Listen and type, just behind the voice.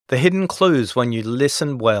The hidden clues when you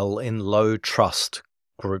listen well in low-trust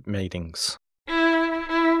group meetings.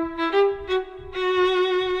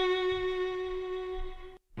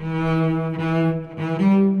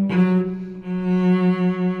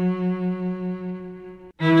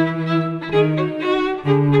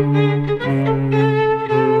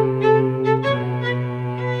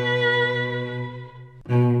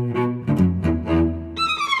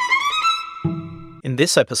 In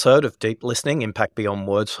this episode of Deep Listening, Impact Beyond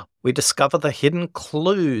Words, we discover the hidden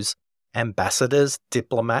clues ambassadors,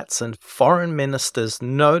 diplomats, and foreign ministers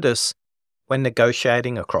notice when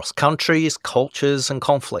negotiating across countries, cultures, and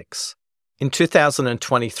conflicts. In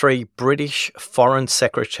 2023, British Foreign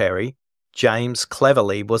Secretary James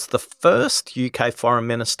Cleverly was the first UK Foreign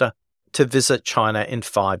Minister to visit China in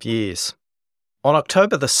 5 years. On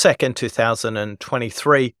October the 2nd,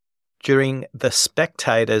 2023, during the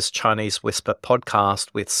Spectator's Chinese Whisper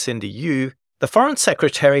podcast with Cindy Yu, the Foreign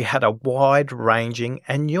Secretary had a wide-ranging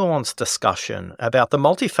and nuanced discussion about the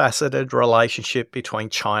multifaceted relationship between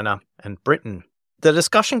China and Britain. The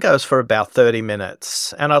discussion goes for about 30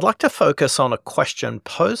 minutes, and I'd like to focus on a question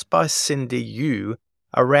posed by Cindy Yu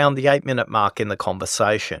around the 8-minute mark in the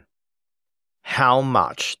conversation. How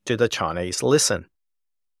much do the Chinese listen?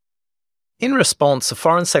 In response, the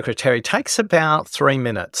Foreign Secretary takes about 3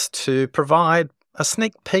 minutes to provide a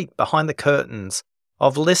sneak peek behind the curtains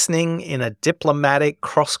of listening in a diplomatic,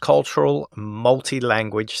 cross-cultural,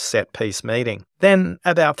 multi-language set-piece meeting. Then,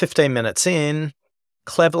 about 15 minutes in,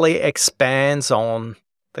 Cleverly expands on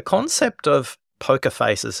the concept of poker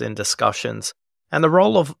faces in discussions and the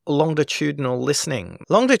role of longitudinal listening.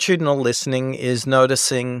 Longitudinal listening is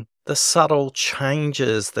noticing the subtle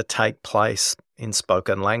changes that take place in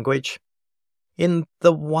spoken language, in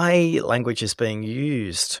the way language is being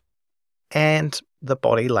used, and the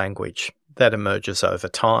body language that emerges over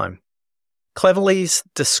time. Cleverly's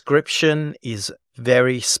description is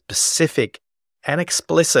very specific and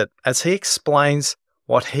explicit as he explains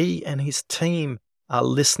what he and his team are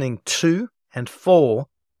listening to and for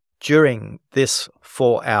during this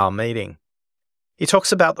 4-hour meeting. He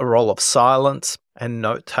talks about the role of silence and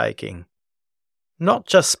note-taking, not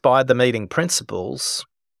just by the meeting principals,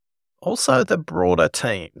 also the broader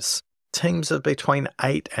teams of between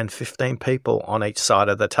 8 and 15 people on each side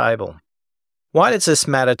of the table. Why does this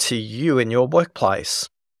matter to you in your workplace?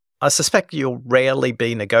 I suspect you'll rarely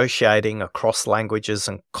be negotiating across languages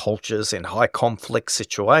and cultures in high conflict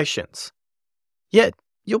situations. Yet,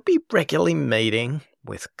 you'll be regularly meeting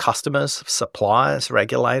with customers, suppliers,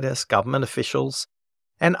 regulators, government officials,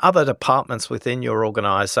 and other departments within your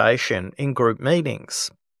organisation in group meetings.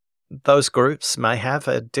 Those groups may have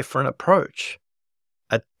a different approach,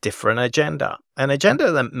 a different agenda, an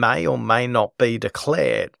agenda that may or may not be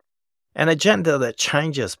declared, an agenda that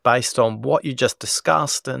changes based on what you just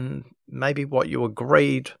discussed and maybe what you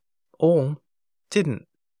agreed or didn't.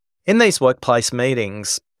 In these workplace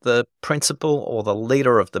meetings, the principal or the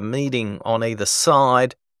leader of the meeting on either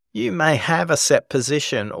side, you may have a set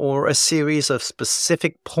position or a series of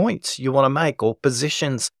specific points you want to make or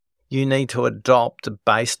positions you need to adopt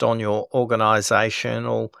based on your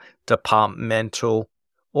organisational, departmental,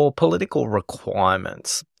 or political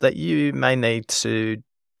requirements that you may need to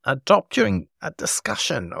adopt during a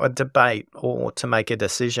discussion or a debate or to make a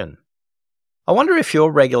decision. I wonder if you're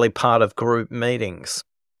regularly part of group meetings.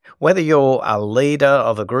 Whether you're a leader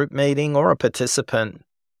of a group meeting or a participant,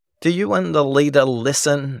 do you and the leader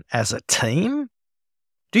listen as a team?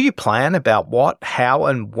 Do you plan about what, how,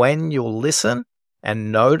 and when you'll listen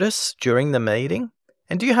and notice during the meeting?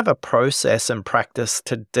 And do you have a process and practice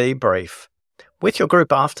to debrief with your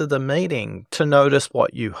group after the meeting to notice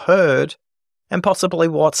what you heard and possibly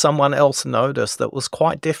what someone else noticed that was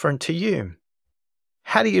quite different to you?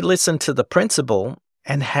 How do you listen to the principal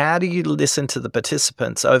and how do you listen to the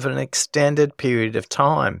participants over an extended period of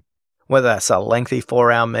time, whether that's a lengthy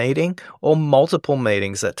 4-hour meeting or multiple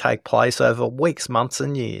meetings that take place over weeks, months,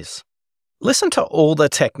 and years? Listen to all the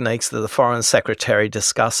techniques that the Foreign Secretary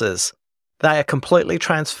discusses. They are completely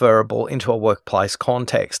transferable into a workplace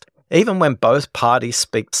context, even when both parties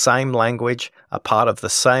speak the same language, are part of the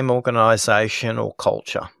same organisation or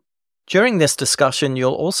culture. During this discussion,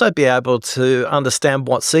 you'll also be able to understand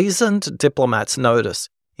what seasoned diplomats notice,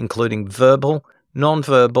 including verbal,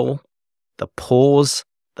 non-verbal, the pause,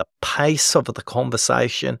 the pace of the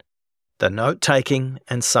conversation, the note-taking,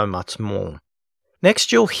 and so much more.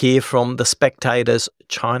 Next, you'll hear from the Spectator's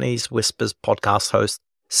Chinese Whispers podcast host,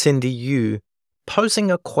 Cindy Yu,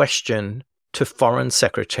 posing a question to Foreign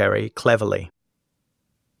Secretary Cleverly.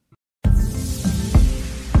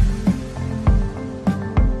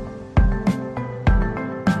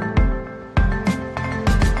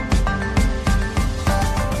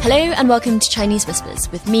 Hello and welcome to Chinese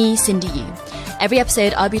Whispers with me, Cindy Yu. Every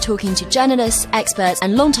episode I'll be talking to journalists, experts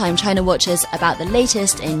and long-time China watchers about the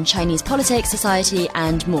latest in Chinese politics, society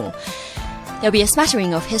and more. There'll be a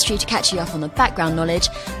smattering of history to catch you up on the background knowledge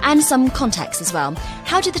and some context as well.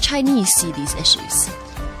 How do the Chinese see these issues?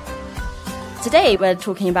 Today we're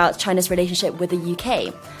talking about China's relationship with the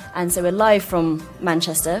UK. And so we're live from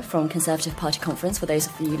Manchester, from Conservative Party Conference, for those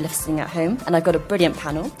of you listening at home. And I've got a brilliant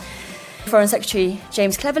panel. Foreign Secretary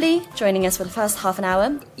James Cleverly joining us for the first half an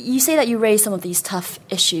hour. You say that you raised some of these tough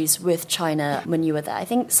issues with China when you were there. I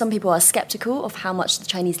think some people are sceptical of how much the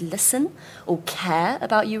Chinese listen or care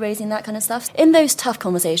about you raising that kind of stuff. In those tough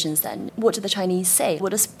conversations then, what do the Chinese say?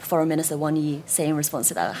 What does Foreign Minister Wang Yi say in response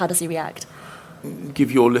to that? How does he react?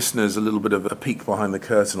 Give your listeners a little bit of a peek behind the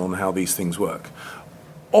curtain on how these things work.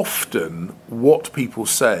 Often what people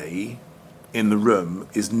say in the room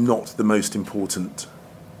is not the most important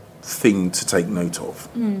thing to take note of.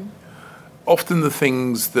 Often the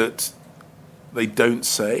things that they don't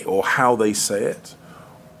say or how they say it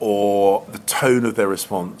or the tone of their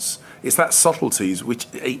response, it's that subtleties which,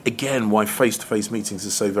 again, why face-to-face meetings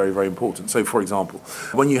are so very, very important. So, for example,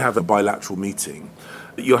 when you have a bilateral meeting,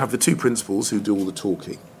 you'll have the two principals who do all the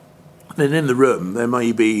talking. And then in the room, there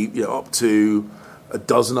may be up to a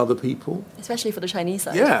dozen other people. Especially for the Chinese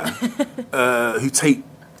side. Yeah, who take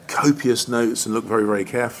copious notes and look very, very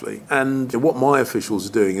carefully. And what my officials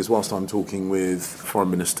are doing is, whilst I'm talking with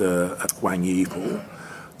Foreign Minister Wang Yi,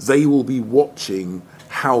 they will be watching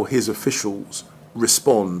how his officials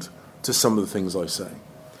respond to some of the things I say,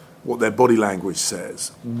 what their body language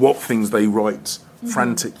says, what things they write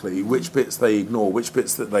frantically, which bits they ignore, which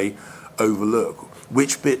bits that they overlook,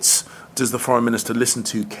 which bits does the Foreign Minister listen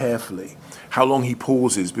to carefully, how long he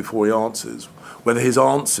pauses before he answers, whether his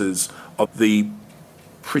answers are the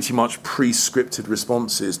pretty much pre-scripted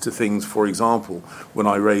responses to things. For example, when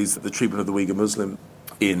I raised the treatment of the Uyghur Muslim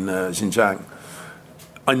in Xinjiang,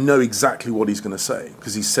 I know exactly what he's going to say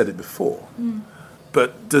because he's said it before.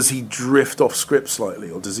 But does he drift off script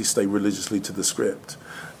slightly, or does he stay religiously to the script?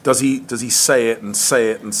 Does he say it and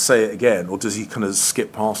say it and say it again, or does he kind of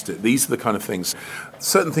skip past it? These are the kind of things.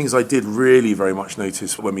 Certain things I did really very much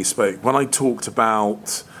notice when we spoke. When I talked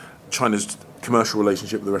about China's commercial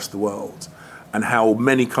relationship with the rest of the world, and how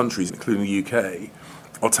many countries, including the UK,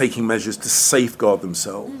 are taking measures to safeguard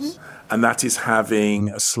themselves, and that is having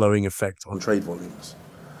a slowing effect on trade volumes.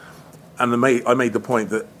 And I made the point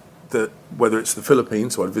that whether it's the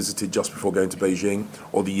Philippines, who I visited just before going to Beijing,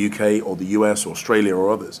 or the UK, or the US, or Australia, or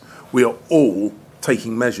others, we are all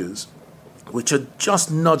taking measures which are just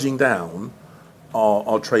nudging down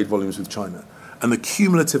our trade volumes with China. And the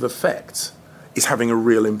cumulative effect is having a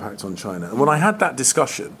real impact on China. And when I had that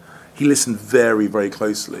discussion, he listened very, very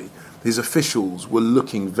closely. His officials were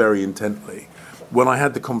looking very intently. When I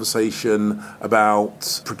had the conversation about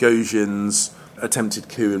Prigozhin's attempted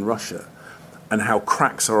coup in Russia and how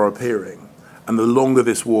cracks are appearing, and the longer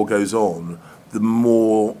this war goes on, the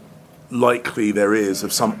more likely there is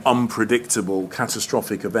of some unpredictable,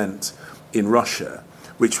 catastrophic event in Russia,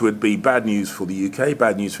 which would be bad news for the UK,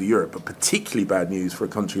 bad news for Europe, but particularly bad news for a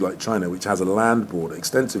country like China, which has a land border,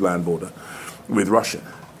 extensive land border with Russia.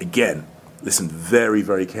 Again, listened very,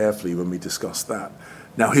 very carefully when we discussed that.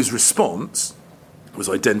 Now, his response was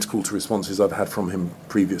identical to responses I've had from him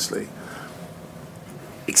previously,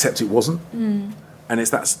 except it wasn't. And it's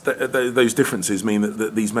those differences mean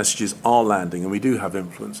that these messages are landing, and we do have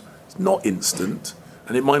influence. It's not instant,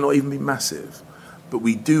 and it might not even be massive, but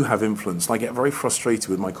we do have influence. And I get very frustrated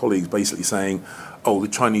with my colleagues basically saying, oh, the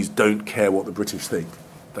Chinese don't care what the British think.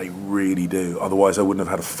 They really do. Otherwise, I wouldn't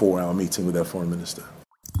have had a 4-hour meeting with their foreign minister.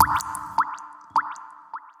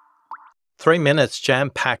 3 minutes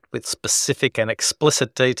jam-packed with specific and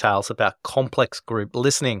explicit details about complex group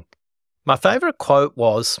listening. My favourite quote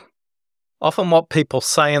was, "Often what people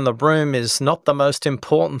say in the room is not the most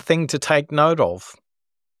important thing to take note of.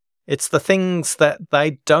 It's the things that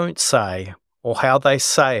they don't say, or how they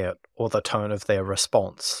say it, or the tone of their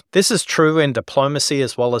response." This is true in diplomacy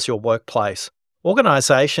as well as your workplace.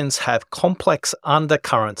 Organisations have complex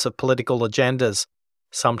undercurrents of political agendas,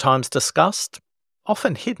 sometimes discussed,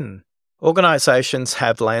 often hidden. Organisations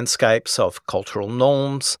have landscapes of cultural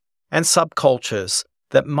norms and subcultures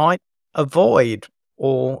that might avoid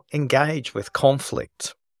or engage with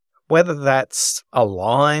conflict, whether that's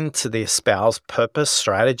aligned to the espoused purpose,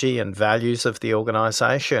 strategy and values of the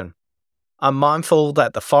organisation. I'm mindful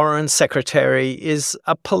that the Foreign Secretary is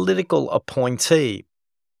a political appointee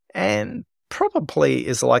and probably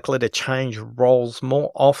is likely to change roles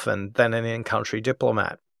more often than an in-country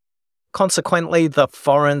diplomat. Consequently, the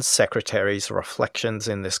Foreign Secretary's reflections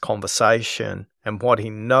in this conversation and what he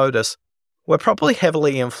noticed were probably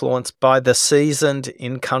heavily influenced by the seasoned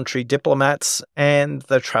in-country diplomats and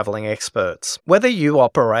the travelling experts. Whether you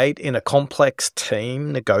operate in a complex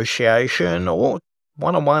team negotiation or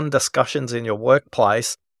one-on-one discussions in your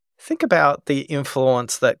workplace, think about the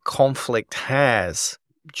influence that conflict has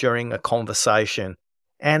during a conversation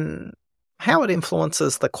and how it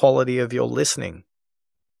influences the quality of your listening.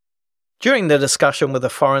 During the discussion with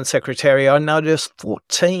the Foreign Secretary, I noticed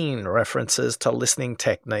 14 references to listening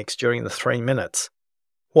techniques during the 3 minutes.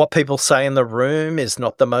 What people say in the room is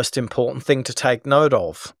not the most important thing to take note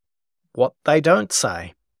of. What they don't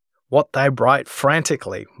say, what they write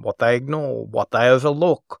frantically, what they ignore, what they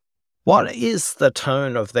overlook. What is the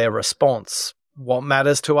tone of their response? What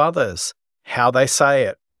matters to others? How they say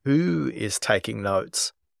it? Who is taking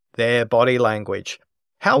notes? Their body language.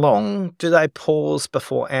 How long do they pause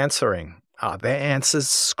before answering? Are their answers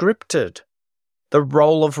scripted? The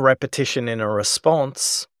role of repetition in a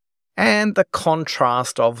response, and the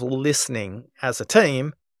contrast of listening as a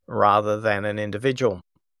team rather than an individual.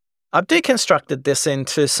 I've deconstructed this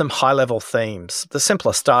into some high-level themes. The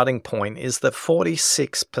simplest starting point is that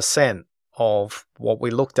 46% of what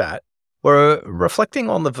we looked at were reflecting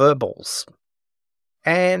on the verbals,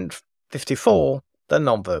 and 54% the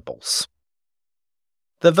non-verbals.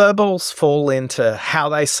 The verbals fall into how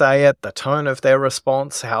they say it, the tone of their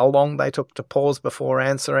response, how long they took to pause before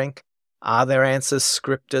answering, are their answers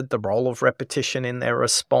scripted, the role of repetition in their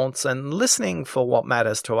response, and listening for what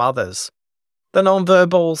matters to others. The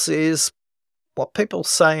non-verbals is what people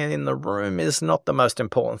say in the room is not the most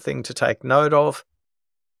important thing to take note of.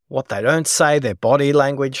 What they don't say, their body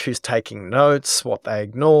language, who's taking notes, what they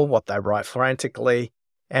ignore, what they write frantically,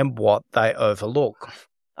 and what they overlook.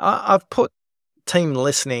 I've put team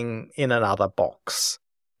listening in another box.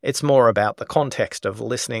 It's more about the context of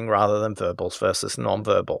listening rather than verbals versus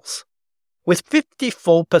non-verbals. With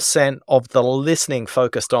 54% of the listening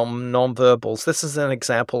focused on non-verbals, this is an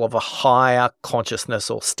example of a higher consciousness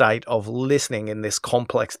or state of listening in this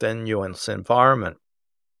complex and nuanced environment.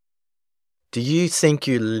 Do you think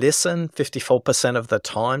you listen 54% of the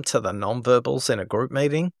time to the non-verbals in a group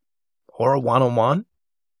meeting or a one-on-one?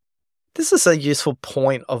 This is a useful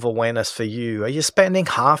point of awareness for you. Are you spending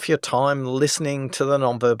half your time listening to the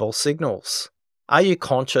non-verbal signals? Are you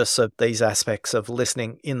conscious of these aspects of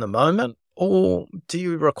listening in the moment, or do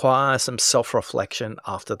you require some self-reflection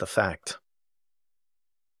after the fact?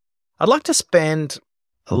 I'd like to spend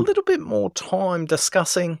a little bit more time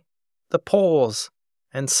discussing the pause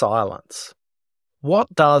and silence.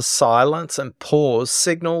 What does silence and pause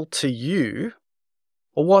signal to you,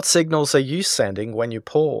 or what signals are you sending when you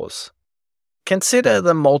pause? Consider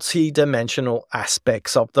the multi-dimensional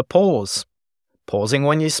aspects of the pause. Pausing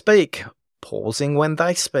when you speak, pausing when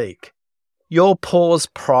they speak. Your pause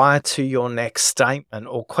prior to your next statement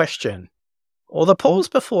or question, or the pause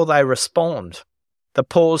before they respond. The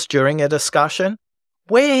pause during a discussion.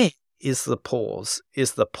 Where is the pause?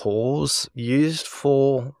 Is the pause used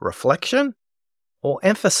for reflection or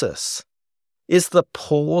emphasis? Is the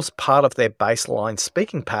pause part of their baseline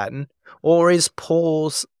speaking pattern, or is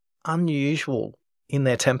pause unusual in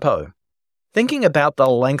their tempo? Thinking about the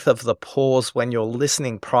length of the pause when you're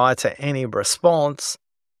listening prior to any response,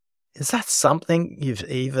 is that something you've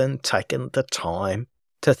even taken the time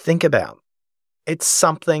to think about? It's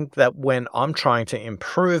something that when I'm trying to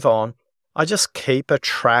improve on, I just keep a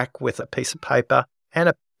track with a piece of paper and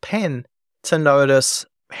a pen to notice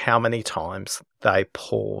how many times they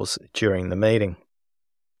pause during the meeting.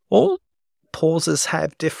 All pauses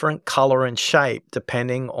have different colour and shape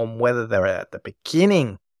depending on whether they're at the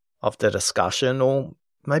beginning of the discussion or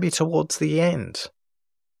maybe towards the end.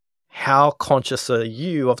 How conscious are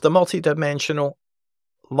you of the multidimensional,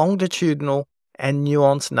 longitudinal, and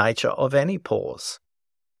nuanced nature of any pause?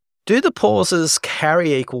 Do the pauses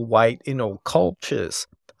carry equal weight in all cultures?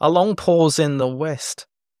 A long pause in the West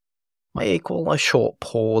may equal a short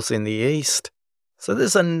pause in the East. So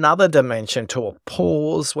there's another dimension to a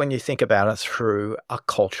pause when you think about it through a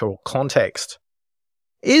cultural context.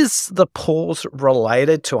 Is the pause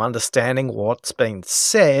related to understanding what's been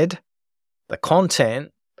said, the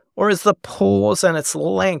content, or is the pause and its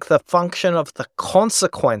length a function of the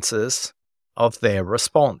consequences of their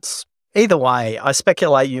response? Either way, I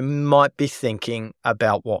speculate you might be thinking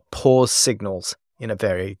about what pause signals in a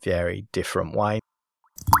very, very different way.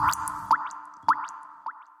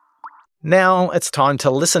 Now it's time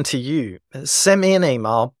to listen to you. Send me an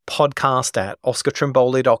email,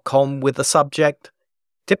 podcast@oscartrimboli.com, with the subject,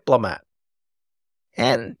 Diplomat.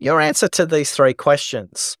 And your answer to these 3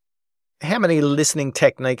 questions. How many listening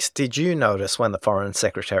techniques did you notice when the Foreign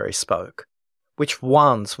Secretary spoke? Which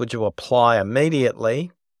ones would you apply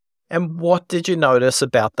immediately? And what did you notice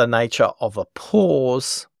about the nature of a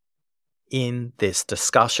pause in this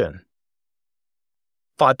discussion?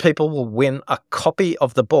 5 people will win a copy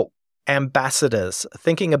of the book, Ambassadors,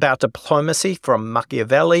 Thinking About Diplomacy from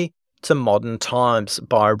Machiavelli to Modern Times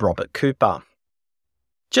by Robert Cooper.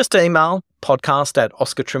 Just email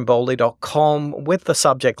podcast@oscartrimboli.com with the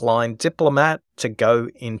subject line Diplomat to go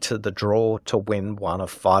into the draw to win one of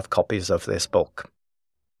 5 copies of this book.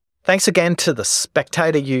 Thanks again to the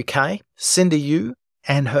Spectator UK, Cindy Yu,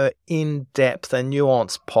 and her in-depth and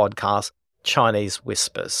nuanced podcast, Chinese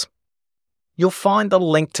Whispers. You'll find the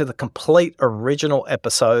link to the complete original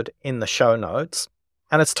episode in the show notes,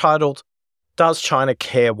 and it's titled, Does China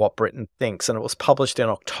Care What Britain Thinks? And it was published in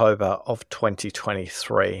October of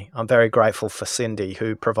 2023. I'm very grateful for Cindy,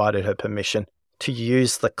 who provided her permission to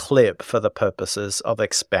use the clip for the purposes of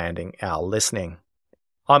expanding our listening.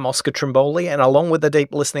 I'm Oscar Trimboli, and along with the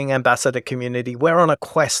Deep Listening Ambassador community, we're on a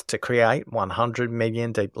quest to create 100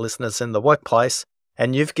 million deep listeners in the workplace,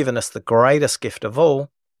 and you've given us the greatest gift of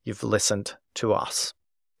all. You've listened to us.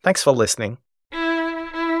 Thanks for listening.